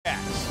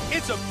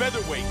It's a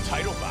featherweight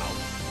title bout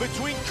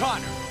between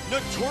Conor,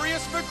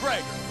 Notorious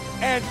McGregor,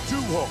 and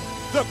Duho,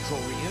 the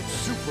Korean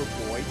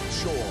Superboy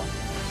Choi.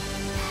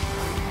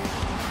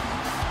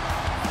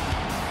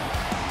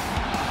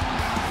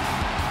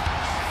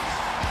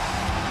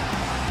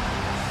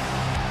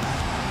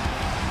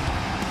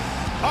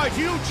 A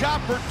huge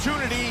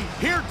opportunity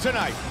here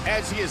tonight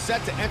as he is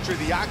set to enter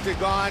the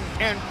octagon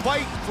and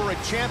fight for a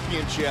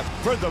championship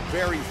for the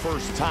very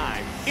first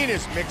time in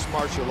his mixed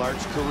martial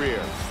arts career.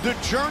 The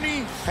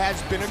journey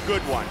has been a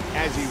good one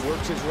as he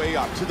works his way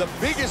up to the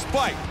biggest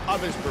fight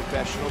of his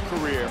professional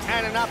career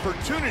and an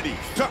opportunity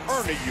to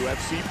earn a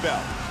UFC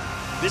belt.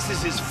 This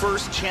is his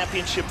first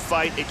championship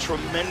fight, a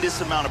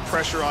tremendous amount of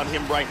pressure on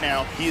him right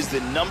now. He is the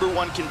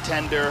 #1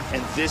 contender,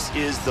 and this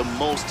is the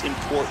most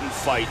important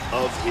fight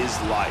of his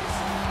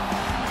life.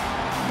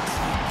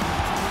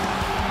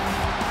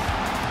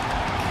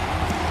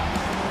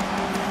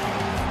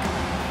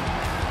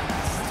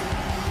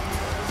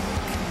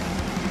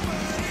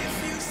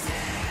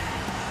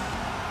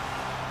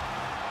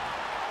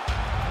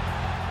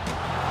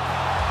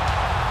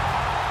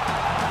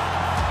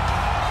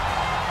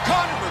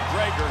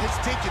 Has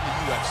taken the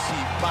UFC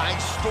by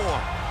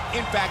storm.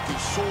 In fact, he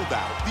sold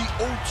out the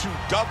O2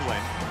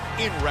 Dublin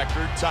in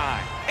record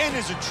time and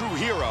is a true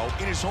hero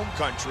in his home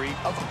country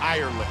of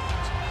Ireland.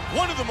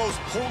 One of the most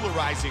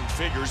polarizing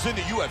figures in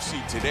the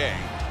UFC today,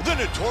 the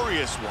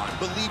Notorious One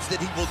believes that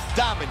he will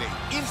dominate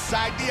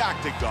inside the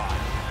octagon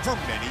for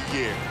many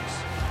years.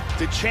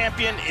 The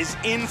champion is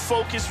in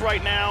focus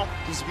right now.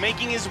 He's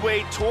making his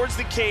way towards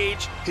the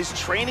cage. His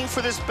training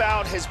for this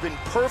bout has been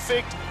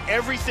perfect.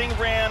 Everything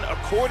ran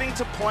according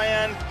to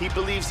plan. He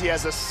believes he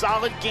has a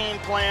solid game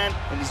plan,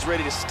 and he's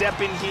ready to step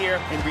in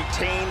here and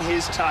retain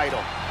his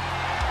title.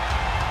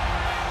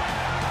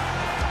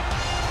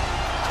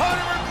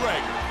 Conor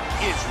McGregor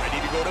is ready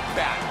to go to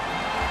battle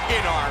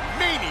in our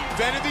main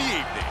event of the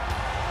evening.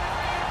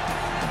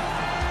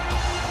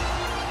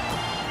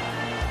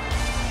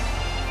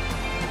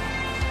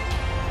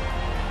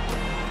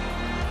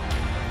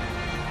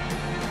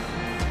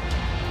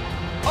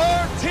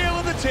 Tail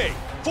of the tape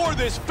for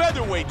this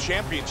featherweight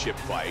championship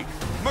fight.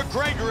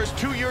 McGregor is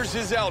 2 years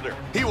his elder.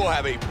 He will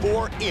have a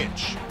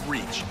 4-inch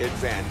reach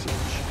advantage.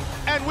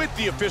 And with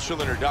the official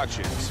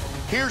introductions,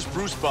 here's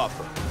Bruce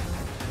Buffer.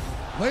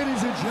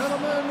 Ladies and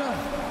gentlemen,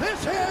 this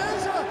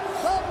is the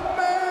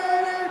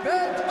main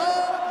event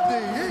of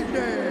the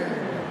evening.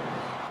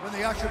 When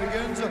the action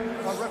begins,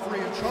 our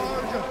referee in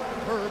charge,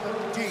 Herb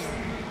Dean.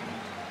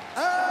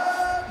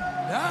 And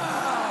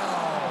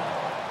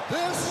now,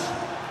 this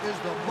is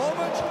the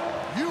moment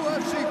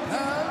UFC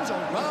fans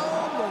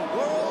around the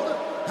world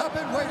have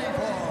been waiting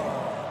for.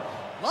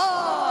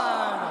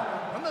 Live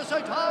from the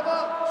Saitama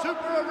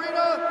Super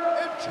Arena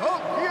in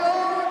Tokyo,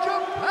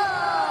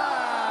 Japan.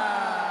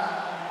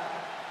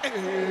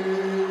 It's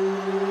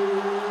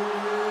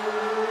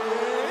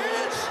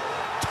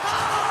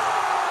time!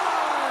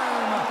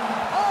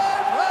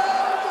 5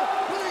 rounds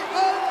for the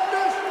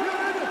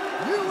undisputed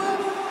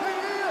UFC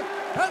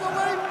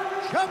Featherweight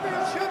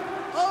Championship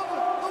of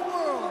the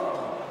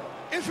world.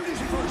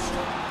 Introducing first,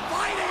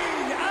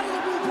 fighting out of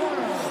the blue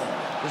corner.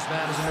 This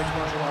man is a mixed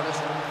martial artist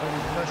with a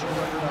professional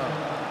record of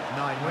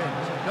 9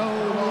 wins, no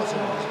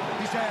losses.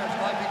 He stands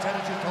 5 feet 10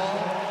 inches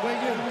tall,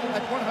 weighing in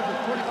at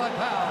 145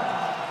 pounds.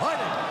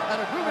 Fighting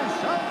out of Gumi,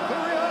 South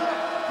Korea,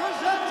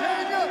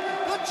 presenting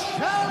the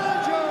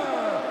challenger,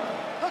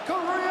 the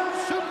Korean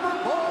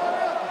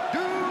Superboy,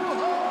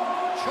 Duho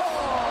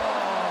Choi.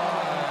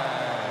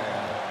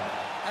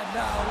 And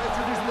now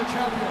introducing the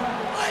champion,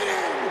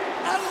 fighting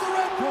out of the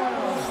red corner.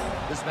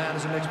 This man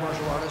is a mixed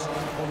martial artist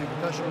holding a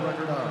professional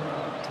record of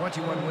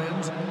 21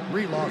 wins,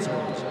 3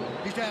 losses.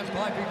 He stands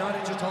 5 feet 9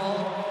 inches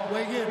tall,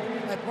 weighing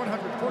in at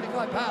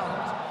 145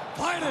 pounds.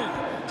 Fighting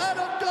out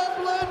of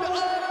Dublin,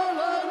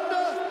 Ireland,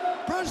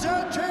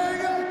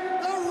 presenting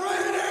the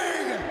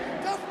reigning,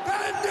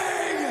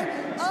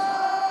 defending,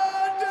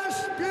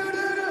 undisputed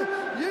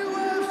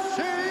UFC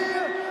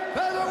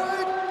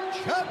featherweight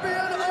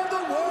champion of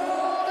the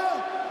world,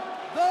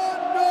 the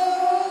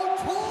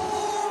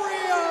Notorious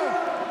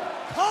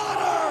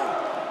Conor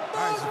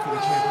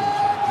McGregor.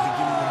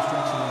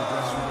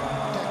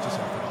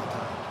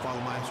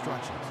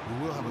 We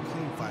will have a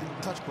clean fight.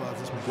 Touch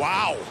gloves.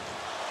 Wow.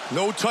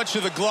 No touch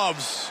of the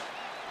gloves.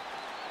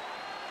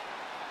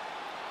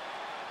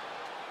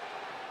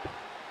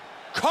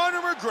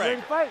 Conor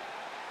McGregor.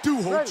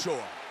 Duho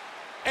Choi.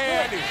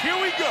 And here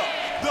we go.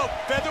 The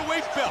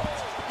featherweight belt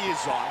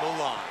is on the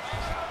line.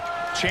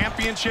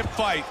 Championship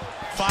fight.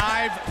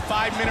 5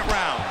 5-minute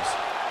rounds.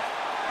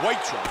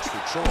 White trunks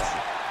for Choi.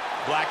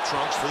 Black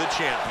trunks for the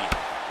champion.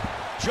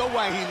 Joe,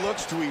 why he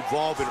looks to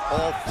evolve in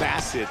all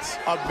facets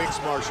of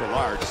mixed martial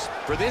arts.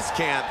 For this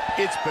camp,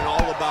 it's been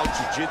all about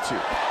jiu-jitsu.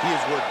 He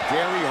has worked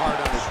very hard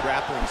on his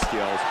grappling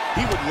skills.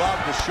 He would love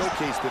to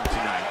showcase them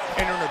tonight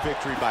and earn a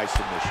victory by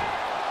submission.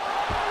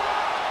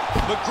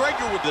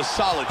 McGregor with the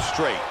solid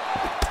straight.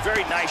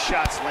 Very nice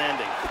shots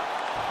landing.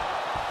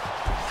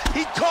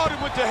 He caught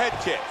him with the head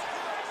kick.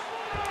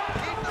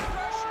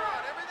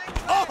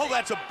 Oh,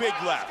 that's a big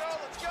left.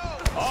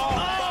 Oh,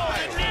 my.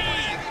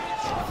 Knee.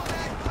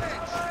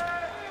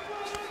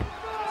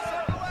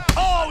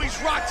 Oh,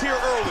 he's rocked here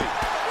early.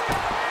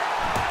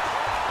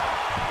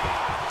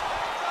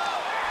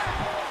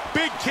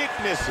 Big kick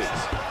misses.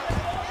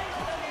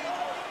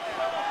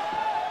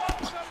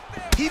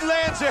 He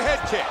lands a head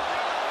kick.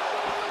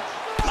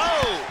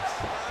 Oh!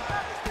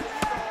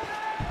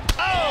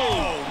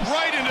 Oh,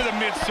 right into the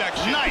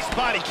midsection. Nice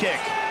body kick.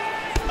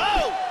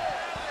 Oh!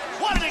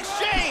 What an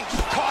exchange!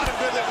 Caught him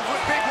with a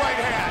big right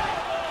hand.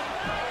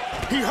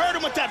 He hurt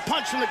him with that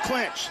punch from the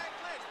clinch.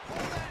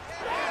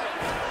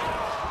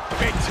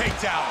 Big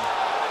takedown.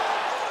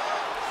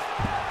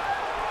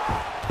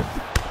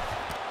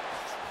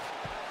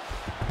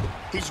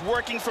 He's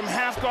working from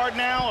half guard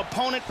now.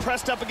 Opponent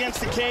pressed up against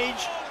the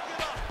cage.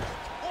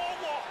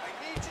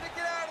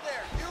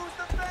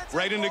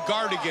 Right into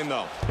guard again,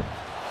 though.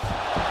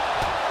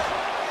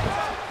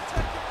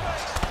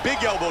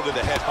 Big elbow to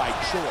the head by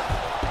Choi.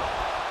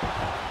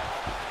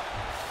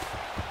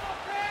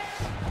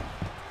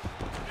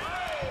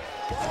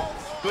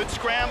 Good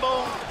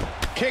scramble.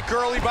 Kick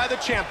early by the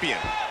champion.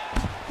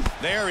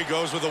 There he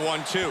goes with a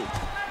 1-2.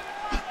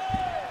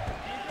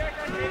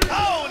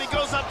 Oh, and he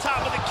goes up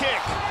top with a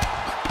kick.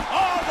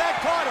 Oh,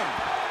 that caught him.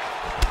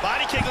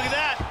 Body kick, look at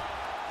that.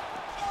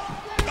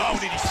 Oh,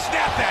 did he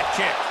snap that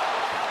kick?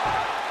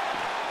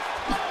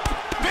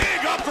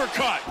 Big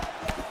uppercut.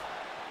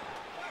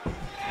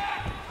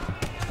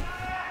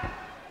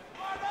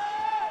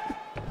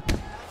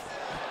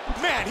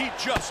 Man, he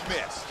just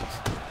missed.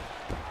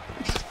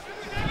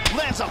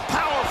 Lands a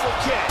powerful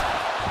kick.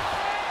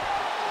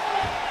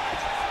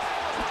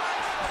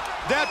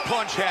 That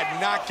punch had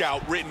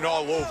knockout written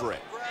all over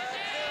it.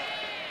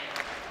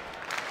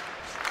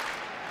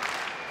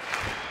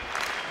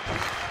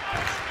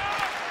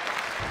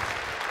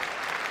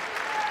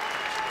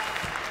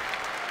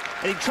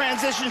 And he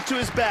transitions to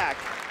his back.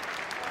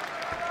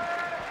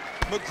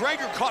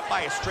 McGregor caught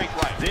by a straight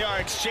right. They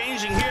are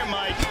exchanging here,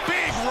 Mike.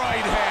 Big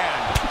right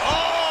hand.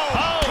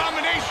 Oh,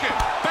 combination.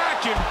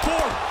 Back and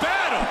forth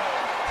battle.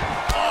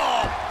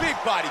 Oh, big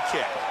body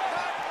kick.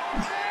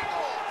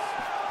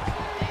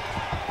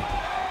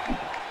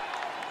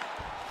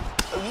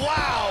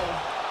 Wow.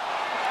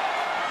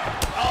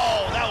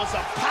 Oh, that was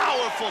a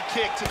powerful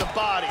kick to the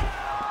body.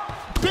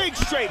 Big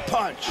straight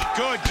punch.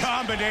 Good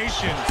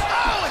combinations.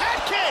 Oh,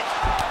 head kick.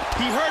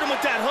 He hurt him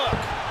with that hook.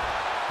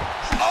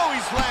 Oh,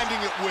 he's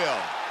landing at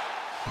will.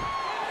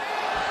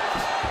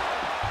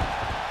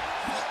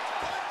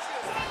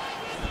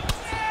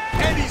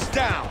 And he's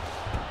down.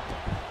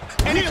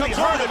 And he comes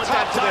hard with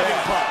that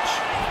diving punch.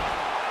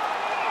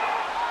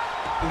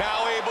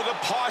 Now able to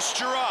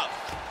posture up.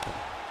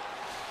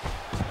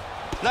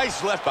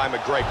 Nice left by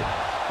McGregor.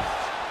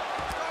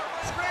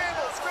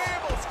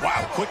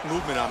 Wow, quick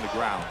movement on the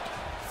ground.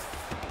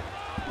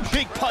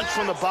 Big punch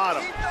from the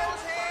bottom. Keep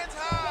those hands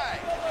high.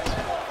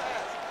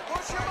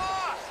 Push him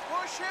off.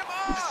 Push him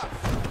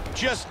off.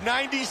 Just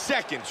 90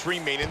 seconds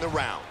remain in the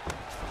round.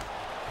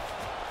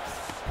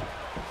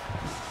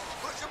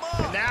 Push him off.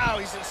 And now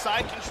he's in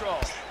side control.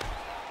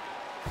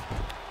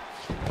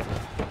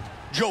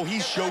 Joe,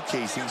 he's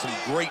showcasing some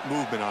great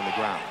movement on the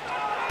ground.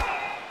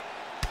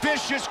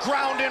 Vicious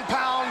ground and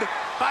pound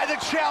by the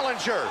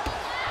challenger.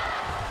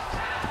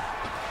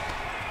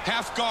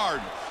 Half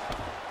guard.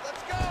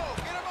 Let's go.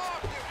 Get him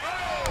off you. Get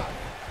him off.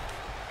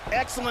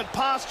 Excellent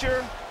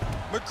posture.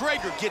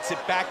 McGregor gets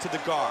it back to the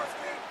guard.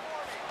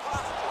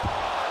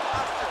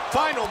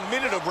 Final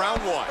minute of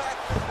round one.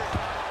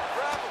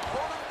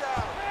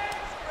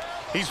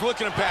 He's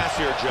looking to pass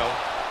here, Joe.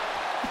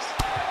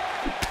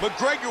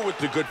 McGregor with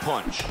the good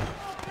punch.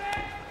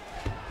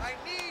 I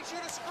need you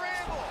to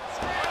scramble.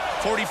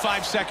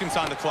 45 seconds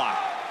on the clock.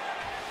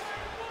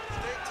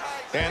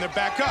 And they're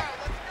back up.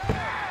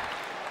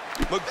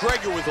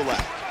 McGregor with the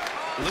left.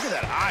 Look at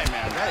that eye,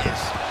 man. That is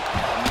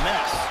a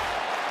mess.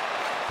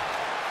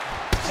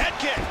 Head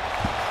kick.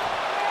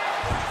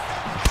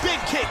 Big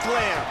kick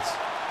lands.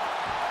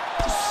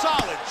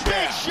 Solid jab.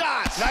 Big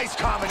shots. Nice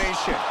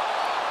combination.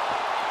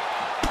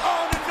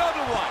 Oh, and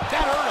another one.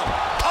 That hurt him.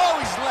 Oh,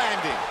 he's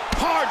landing.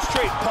 Hard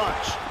straight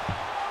punch.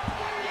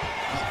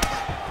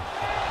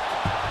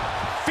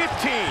 15.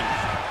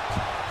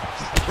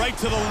 Right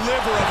to the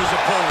liver of his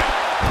opponent.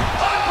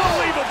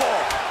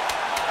 Unbelievable.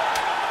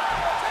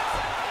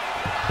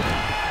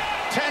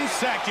 10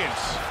 seconds.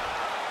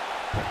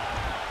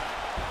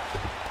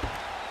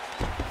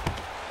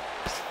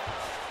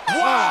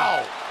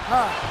 Wow.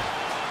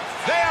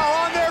 They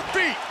are on their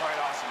feet. All right,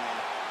 awesome, man.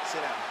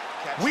 Sit down.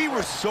 Catch We your were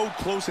breath. so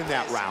close in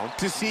that round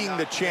to seeing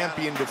the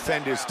champion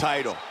defend his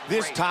title.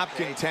 This top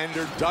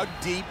contender dug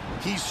deep.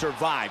 He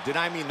survived, and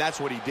I mean that's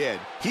what he did.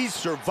 He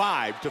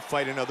survived to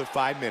fight another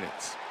 5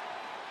 minutes.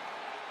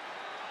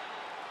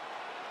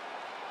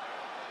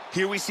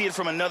 Here we see it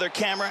from another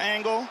camera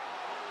angle.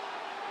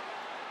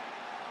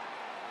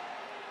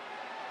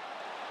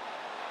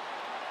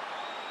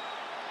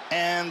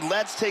 And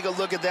let's take a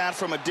look at that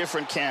from a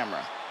different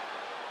camera.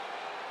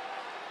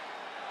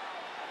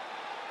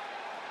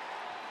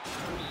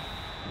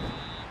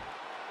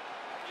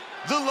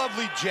 The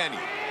lovely Jenny.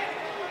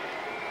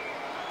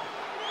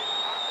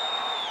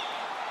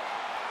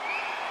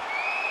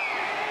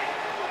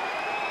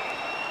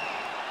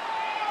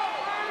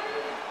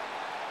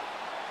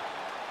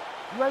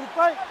 ready to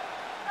fight?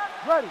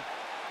 Ready.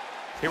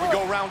 Here we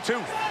go, round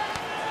 2.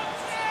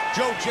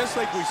 Joe, just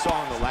like we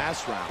saw in the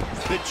last round,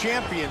 the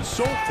champion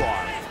so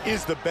far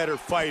is the better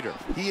fighter.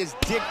 He is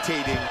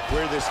dictating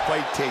where this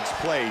fight takes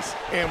place,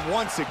 and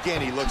once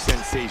again, he looks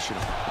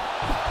sensational.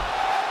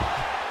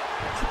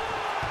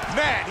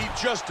 Man, he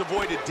just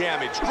avoided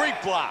damage. Great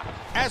block.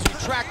 As we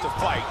track the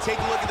fight, take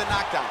a look at the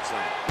knockdown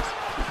zone.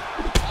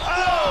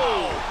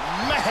 Oh,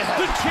 man.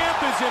 The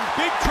champ is in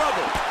big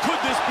trouble. Could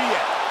this be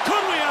it?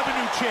 Could we have a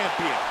new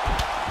champion?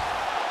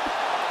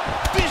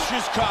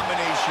 Vicious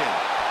combination.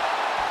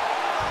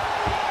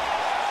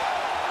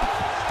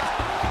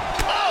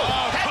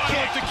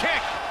 The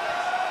kick.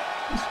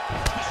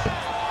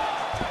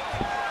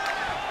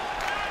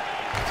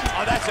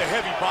 Oh, that's a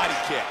heavy body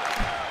kick.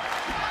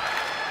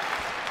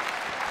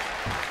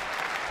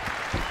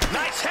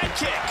 Nice head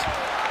kick.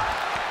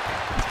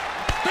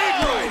 Big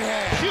right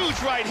hand. Huge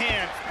right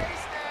hand.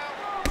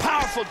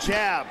 Powerful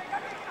jab.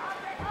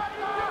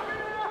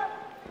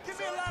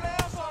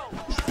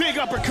 Big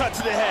uppercut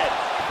to the head.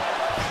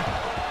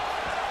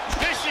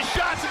 Vicious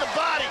shot to the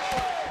body.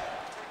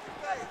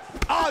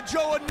 Oh,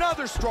 Joe,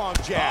 another strong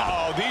jab.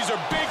 Oh, these are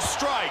big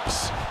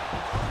strikes.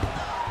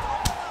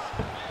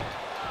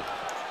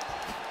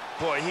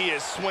 Boy, he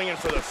is swinging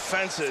for the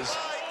fences.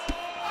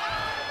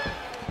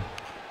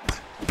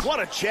 What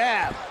a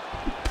jab.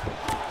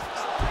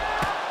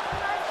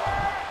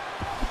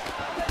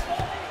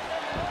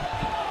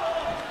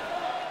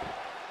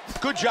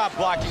 Good job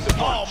blocking the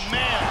punch. Oh,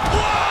 man.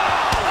 Whoa!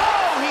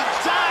 Oh, he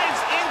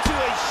dives into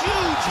a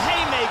huge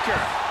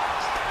haymaker.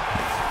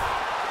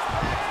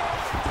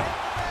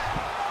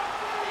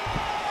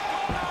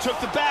 Took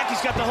the back,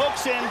 he's got the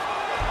hooks in.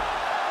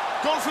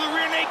 Going for the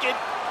rear naked.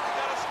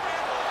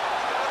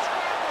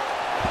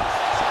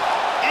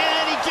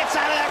 And he gets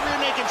out of that rear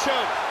naked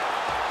choke.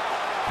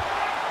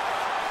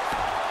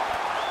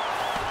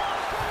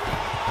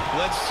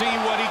 Let's see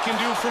what he can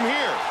do from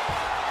here.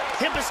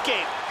 Hip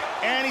escape.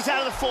 And he's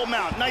out of the full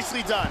mount.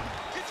 Nicely done.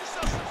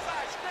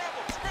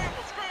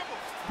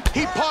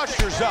 He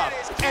postures up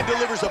and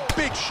delivers a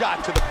big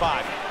shot to the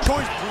body.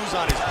 Troy's bruise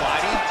on his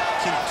body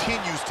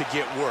continues to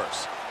get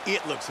worse.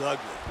 It looks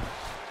ugly.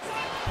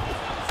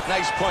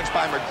 Nice punch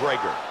by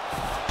McGregor.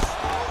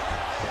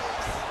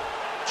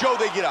 Joe,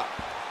 they get up.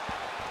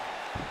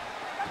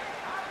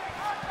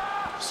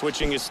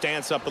 Switching his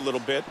stance up a little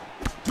bit.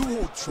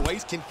 Duo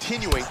Troy's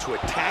continuing to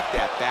attack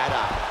that bad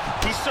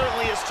eye. He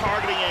certainly is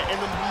targeting it,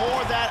 and the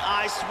more that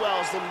eye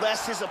swells, the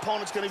less his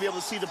opponent's going to be able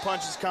to see the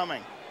punches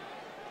coming.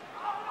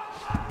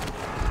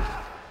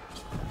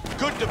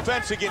 Good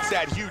defense against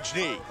that huge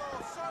knee.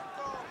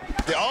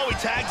 Oh, he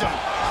tagged him.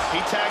 He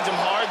tagged him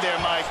hard there,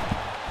 Mike.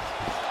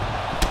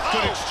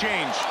 Good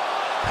exchange.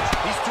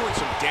 He's doing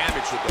some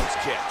damage with those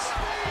kicks.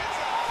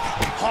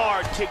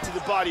 Hard kick to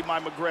the body by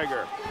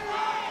McGregor.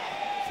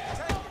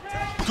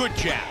 Good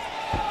jab.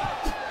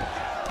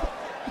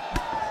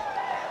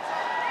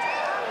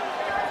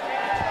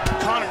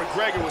 Conor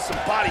McGregor with some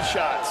body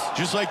shots.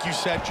 Just like you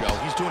said, Joe,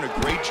 he's doing a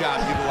great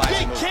job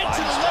utilizing big those kick body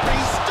to the shots. liver.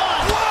 He's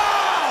done. Whoa!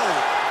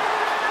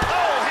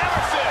 Oh,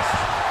 hammer fist.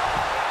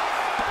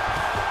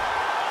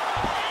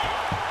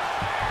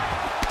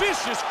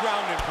 Vicious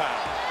ground and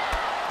pound.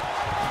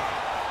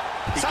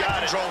 He Side got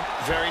control. it.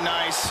 Very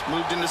nice.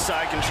 Moved into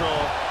side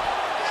control.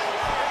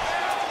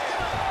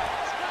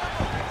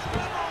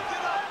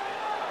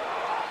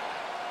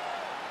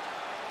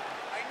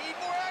 I need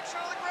more action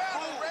on the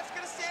ground. The ref's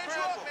gonna stand you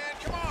up, man.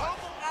 Come on.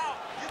 Help him out.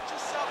 Get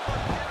yourself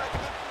up in a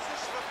good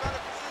position, a better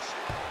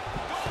position.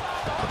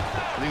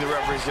 I think the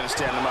referee's going to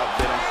stand him up.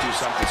 They don't do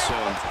something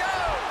soon.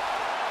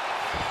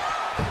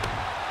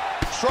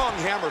 Strong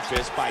hammer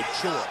fist by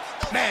Chua.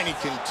 Man, he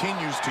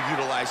continues to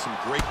utilize some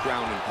great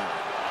ground and pound.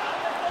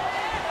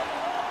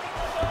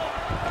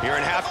 Here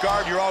in half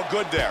guard, you're all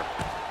good there.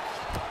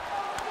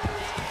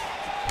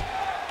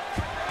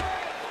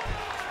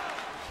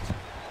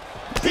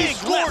 He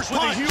scores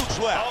with a huge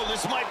left. Oh,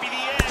 this might be the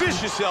end.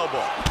 Vicious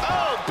elbow.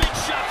 Oh, big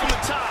shot from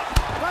the top.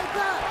 Right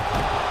back.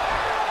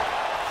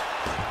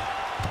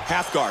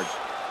 Half guard.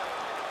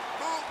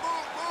 Move,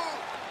 move, move.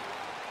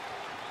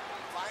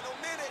 Final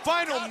minute.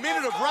 Final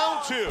minute of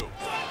round 2.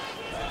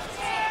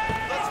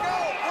 Let's go.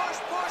 Push,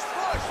 push,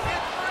 push.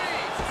 Get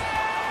free.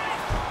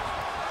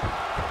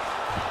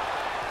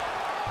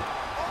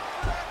 Look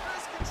for that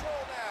wrist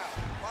control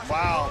now.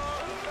 Wow.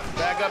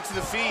 Back up to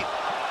the feet.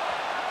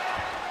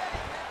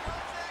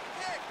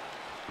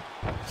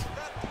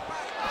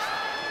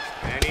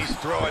 And he's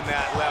throwing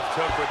that left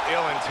hook with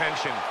ill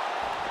intention.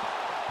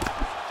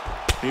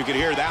 You can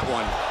hear that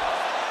one.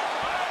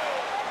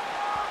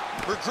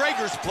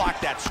 McGregor's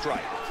blocked that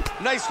strike.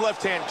 Nice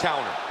left-hand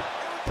counter.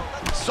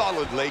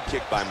 Solid leg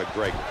kick by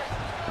McGregor.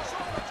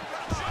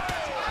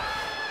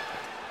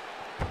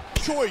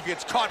 Choi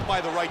gets caught by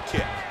the right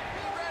kick.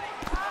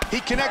 He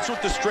connects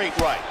with the straight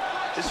right.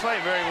 This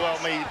fight very well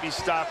may be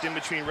stopped in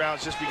between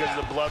rounds just because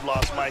of the blood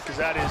loss, Mike, because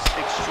that is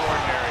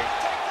extraordinary.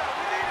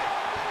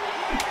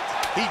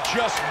 He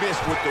just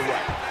missed with the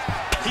right.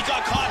 He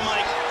got caught,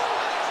 Mike.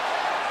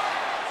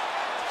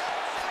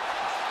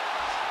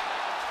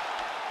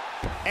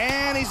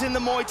 And he's in the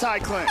Muay Thai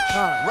clinch.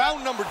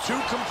 Round number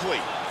 2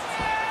 complete.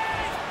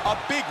 A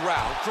big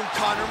round from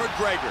Conor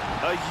McGregor.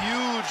 A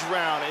huge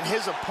round, and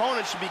his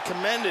opponent should be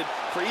commended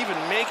for even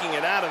making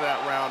it out of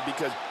that round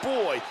because,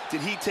 boy,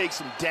 did he take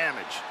some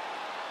damage.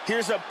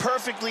 Here's a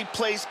perfectly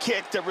placed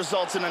kick that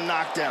results in a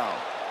knockdown.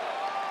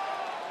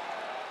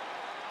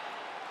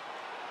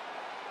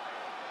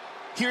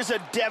 Here's a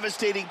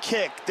devastating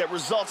kick that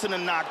results in a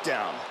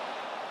knockdown.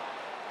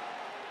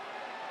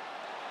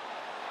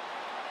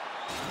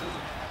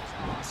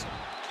 Awesome.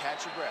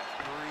 Catch your breath.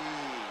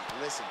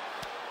 Breathe. Listen.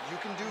 You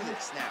can do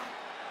this now.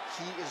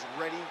 He is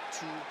ready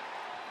to...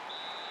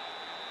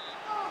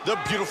 The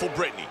beautiful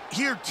Brittany,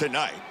 here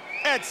tonight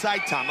at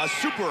Saitama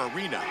Super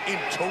Arena in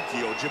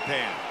Tokyo,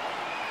 Japan.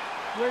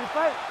 Ready to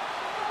fight?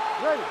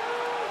 Ready.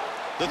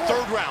 The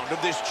third round of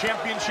this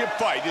championship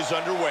fight is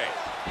underway.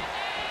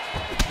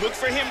 Look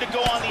for him to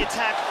go on the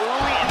attack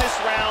early in this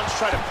round to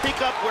try to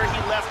pick up where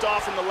he left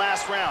off in the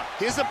last round.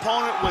 His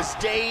opponent was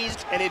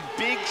dazed and in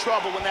big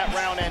trouble when that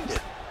round ended.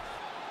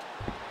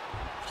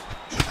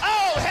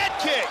 Oh, head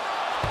kick!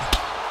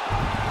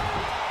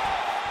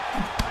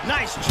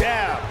 Nice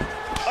jab.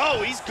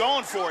 Oh, he's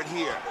going for it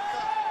here.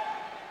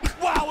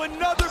 Wow,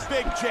 another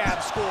big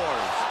jab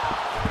scores.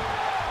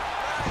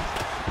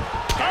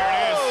 There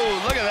it is.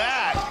 Oh, look at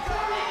that.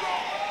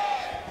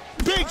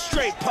 Big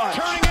straight punch.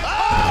 Turning it.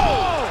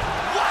 Oh!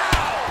 Wow!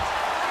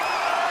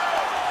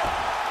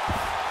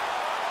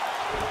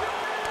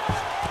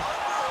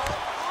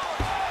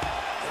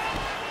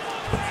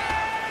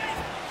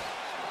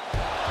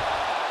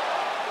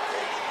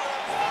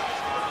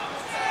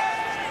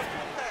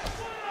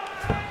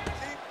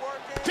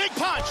 Big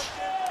punch.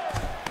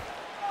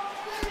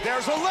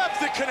 There's a left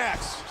that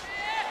connects.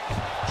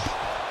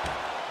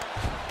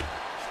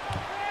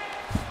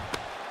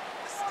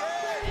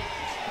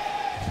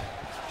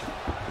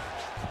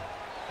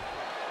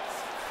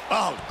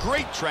 Oh,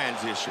 great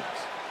transitions.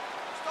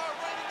 Start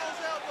raining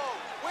those elbows.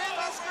 Win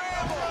the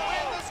scramble.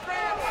 Win the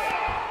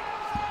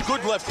scramble.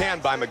 Good left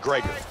hand by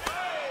McGregor.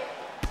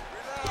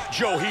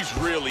 Joe, he's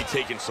really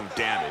taking some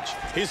damage.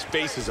 His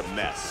face is a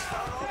mess.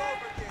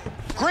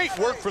 Great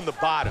work from the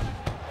bottom.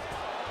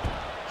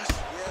 Yes,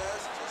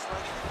 just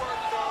like you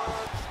worked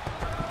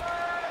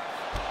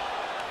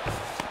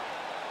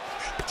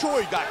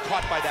on. Joy got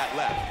caught by that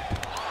left.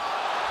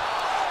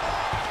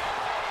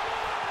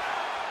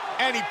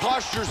 And he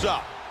postures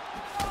up.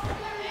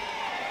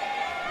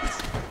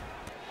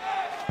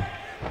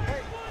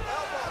 Hey,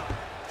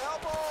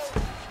 elbow.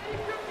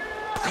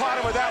 Caught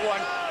him with that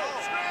one.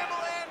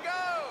 Scramble and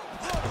go.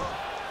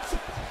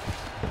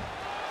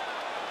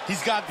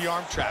 He's got the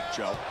arm trap,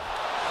 Joe.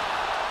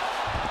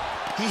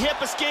 He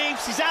hip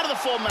escapes. He's out of the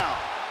full mount.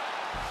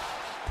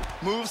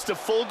 Moves to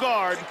full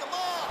guard. Come on.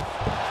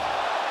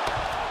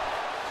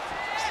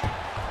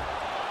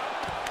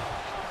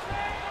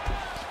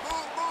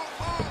 Move.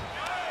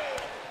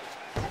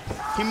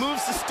 He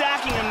moves to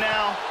stacking him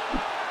now.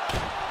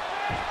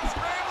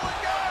 Scramble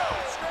and go.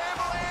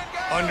 Scramble and go.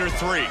 Under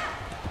 3.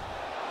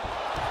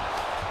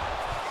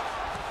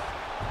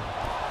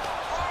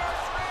 Hard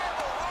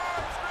scramble.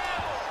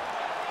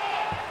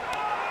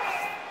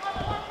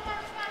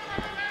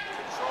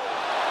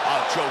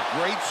 Oh, Joe,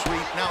 great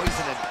sweep. Now he's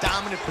in a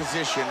dominant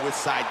position with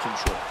side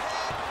control.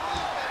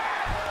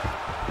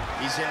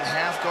 He's in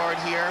half guard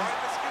here.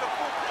 Let's get a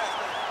full press.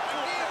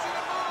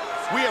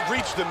 We have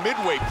reached the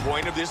midway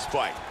point of this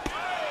fight.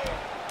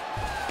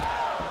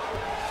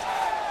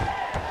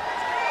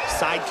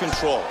 Side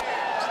control.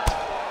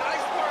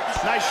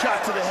 Nice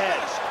shot to the head.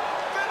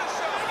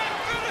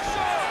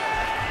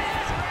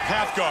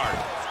 Half guard.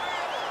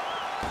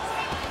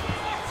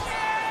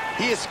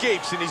 He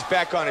escapes and he's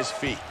back on his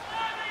feet.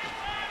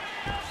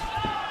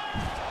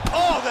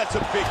 Oh, that's a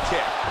big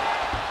kick.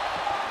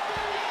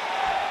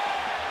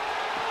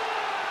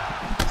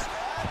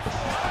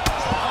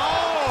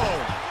 Oh!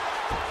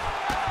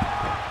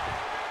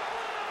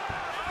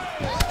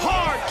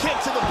 Hard kick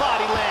to the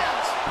body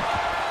lands.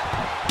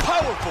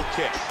 Powerful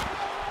kick.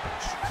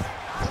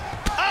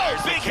 Oh,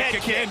 big head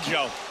kick. Again,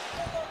 Joe.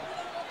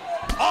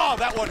 Oh,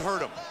 that one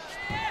hurt him.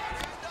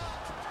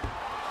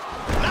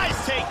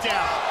 Nice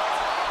takedown.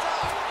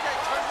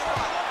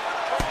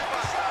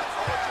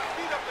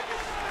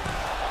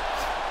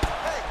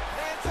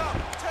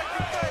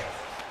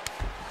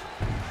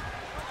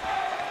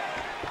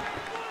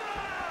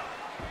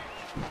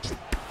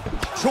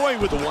 Troy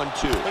with the 1-2. Look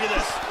at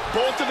this.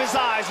 Both of his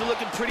eyes are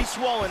looking pretty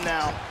swollen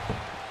now.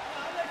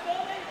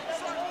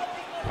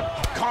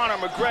 Conor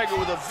McGregor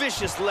with a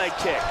vicious leg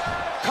kick.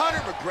 Conor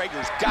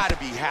McGregor's got to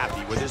be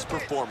happy with his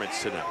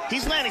performance tonight.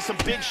 He's landing some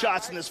big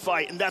shots in this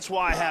fight, and that's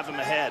why I have him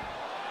ahead.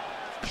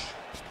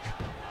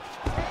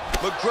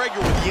 McGregor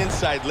with the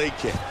inside leg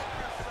kick.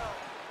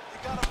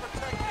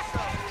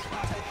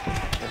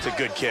 That's a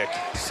good kick.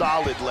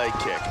 Solid leg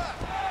kick.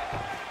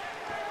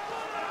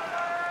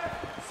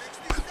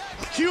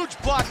 Huge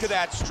block of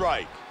that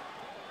strike.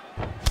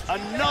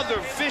 Another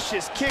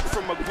vicious kick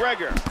from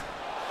McGregor.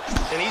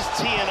 And he's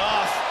teeing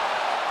off.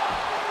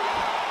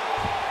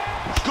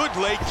 Good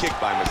leg kick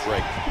by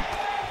McGregor.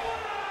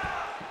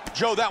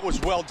 Joe, that was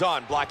well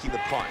done, blocking the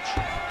punch.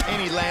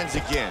 And he lands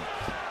again.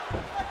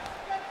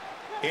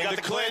 In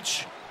the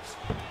clinch.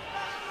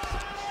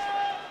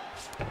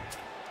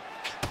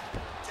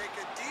 Take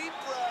a deep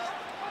breath.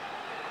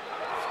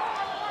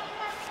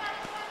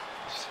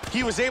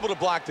 He was able to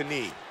block the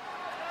knee.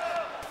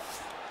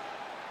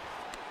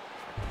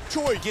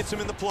 Joey gets him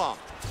in the plum.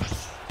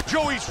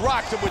 Joey's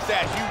rocked him with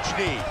that huge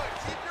knee.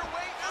 Keep your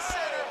weight in the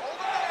center.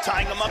 Hold on.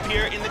 Tying him up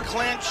here in the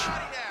clinch.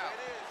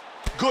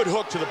 Good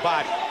hook to the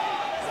body.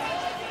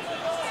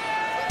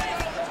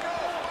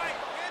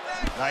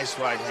 Nice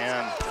right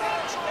hand.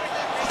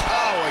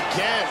 Oh,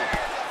 again.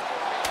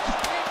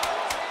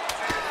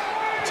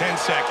 10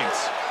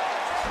 seconds.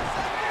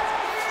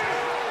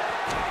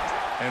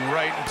 And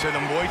right into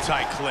the Muay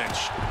Thai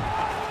clinch.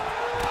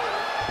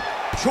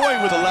 Troy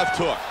with a left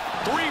hook.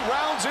 3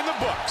 rounds in the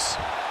books.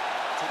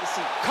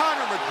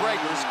 Conor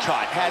McGregor's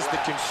cut has the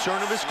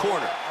concern of his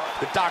corner.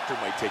 The doctor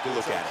might take a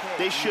look at it.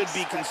 They should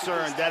be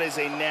concerned. That is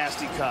a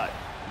nasty cut.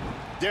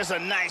 There's a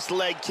nice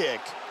leg kick.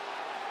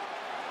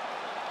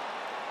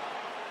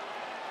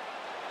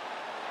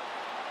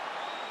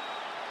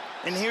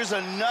 And here's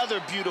another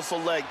beautiful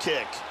leg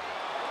kick.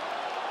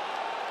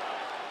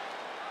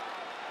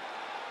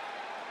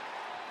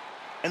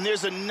 And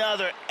there's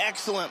another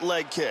excellent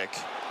leg kick.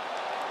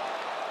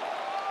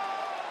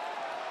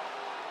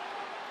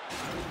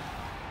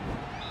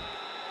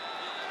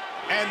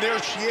 And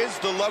there she is,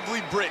 the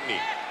lovely Brittany.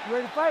 You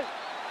ready to fight?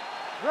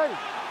 Ready.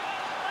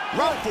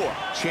 Round 4,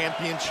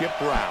 championship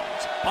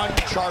rounds.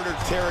 Uncharted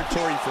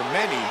territory for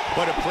many,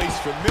 but a place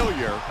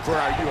familiar for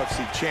our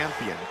UFC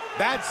champion.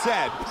 That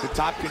said, the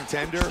top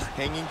contender,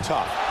 hanging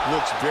tough,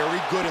 looks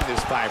very good in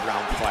this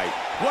 5-round fight.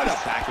 What a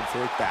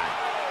back-and-forth battle.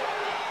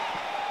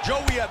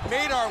 Joe, we have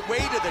made our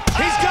way to the...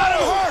 He's got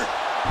him hurt!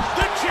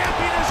 The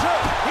champion is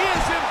hurt! He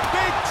is in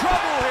big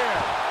trouble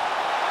here!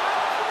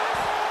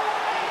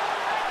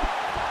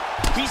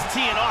 He's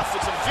teeing off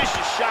with some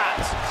vicious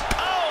shots.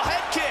 Oh,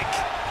 head kick.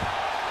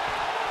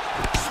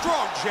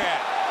 Strong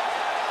jab.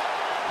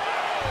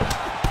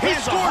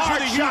 Here's a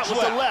hard shot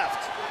with the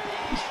left.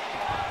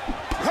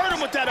 Hurt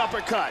him with that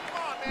uppercut.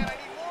 Come on, man. I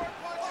need more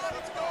punches.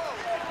 Let's go.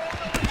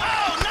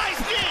 Oh,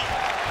 nice knee.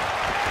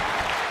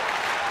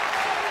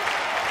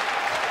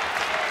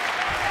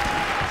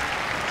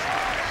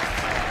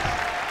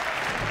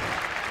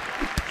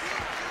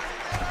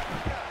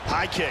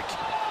 High kick.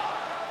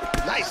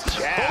 Nice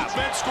jab. Both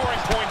men scoring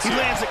points He here.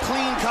 lands a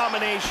clean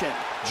combination.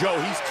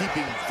 Joe, he's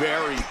keeping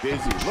very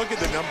busy. Look at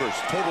the numbers.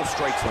 Total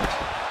strikes limit.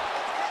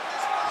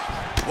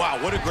 Wow,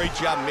 what a great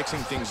job mixing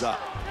things up.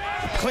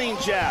 Clean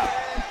jab.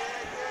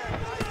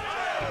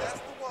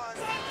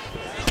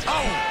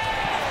 Oh!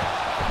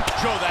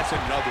 Joe, that's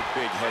another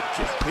big head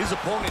kick. His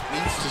opponent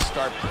needs to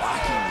start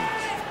blocking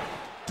these.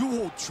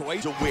 Duo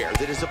Troy's aware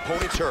that his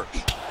opponent's hurt,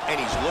 and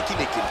he's looking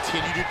to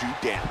continue to do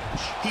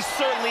damage. He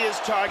certainly is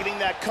targeting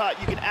that cut.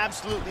 You can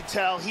absolutely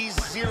tell he's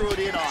zeroed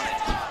in on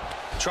it.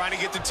 Trying to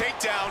get the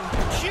takedown.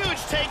 Huge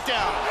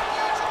takedown.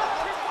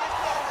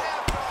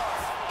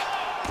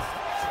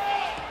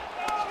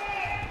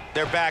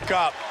 They're back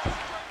up.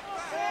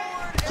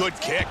 Good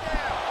kick.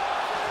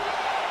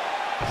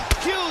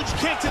 Huge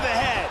kick to the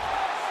head.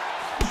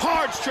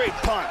 Hard straight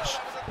punch.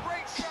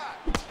 Great shot.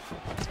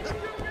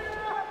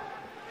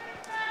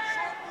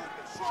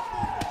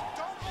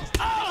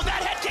 Oh,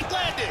 that head kick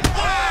landed.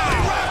 Wow, he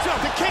wraps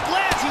up. The kick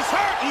lands. He's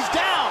hurt. He's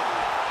down.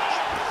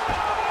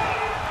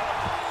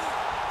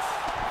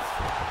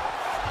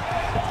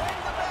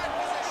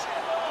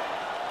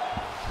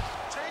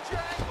 Change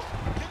your angle.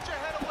 Get your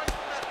head away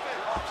from that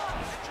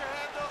fence. Get your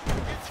hand up.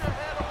 Get your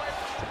head away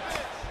from the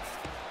fence.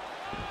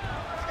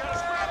 You gotta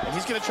scramble. And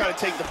he's going to try to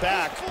take the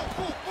back. Boom,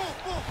 boom, boom,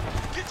 boom.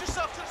 Get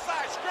yourself to the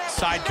side. Scramble.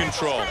 Side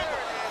control. There it is.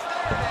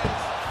 There it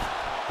is.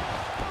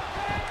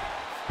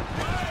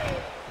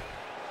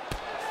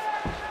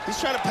 He's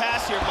trying to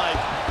pass here, Mike.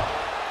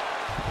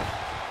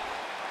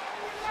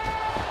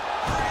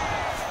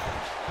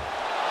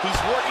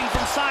 He's working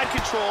from side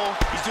control.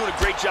 He's doing a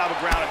great job of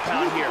ground and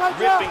pound here.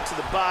 Ripping to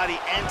the body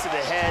and to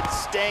the head,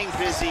 staying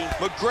busy.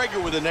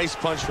 McGregor with a nice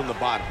punch from the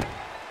bottom.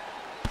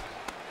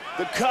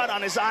 The cut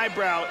on his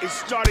eyebrow is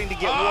starting to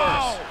get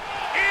worse.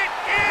 It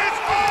is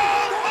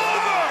all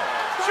over!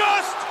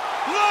 Just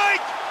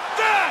like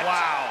that!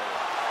 Wow.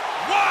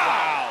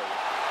 Wow!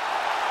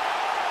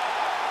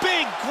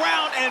 Big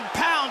ground and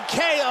pound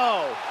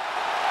KO.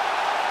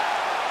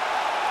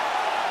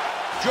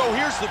 Joe,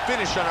 here's the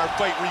finish on our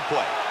fight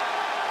replay.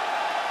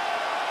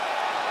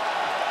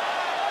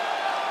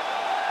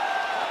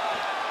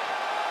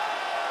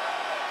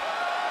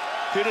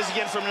 Here it is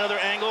again from another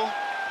angle.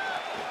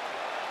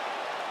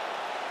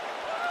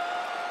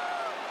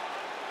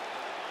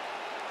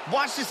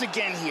 Watch this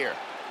again here.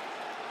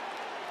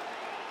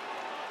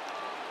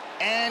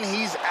 And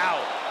he's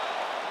out.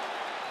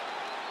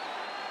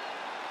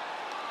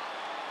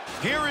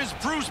 Here is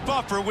Bruce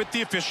Buffer with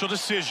the official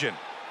decision.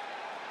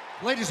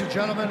 Ladies and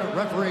gentlemen,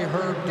 referee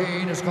Herb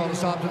Dean has called a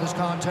stop to this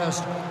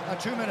contest at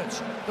 2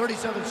 minutes,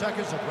 37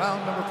 seconds of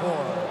round number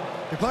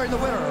 4. Declaring the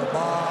winner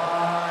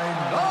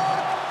by knockout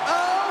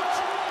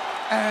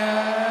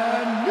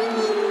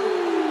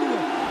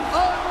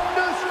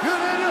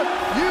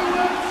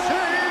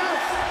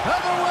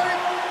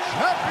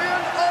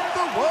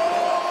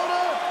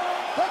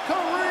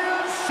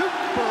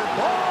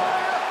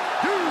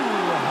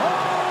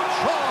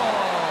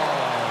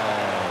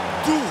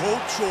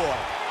Joy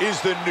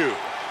is the new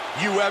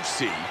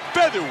UFC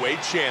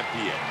Featherweight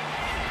Champion.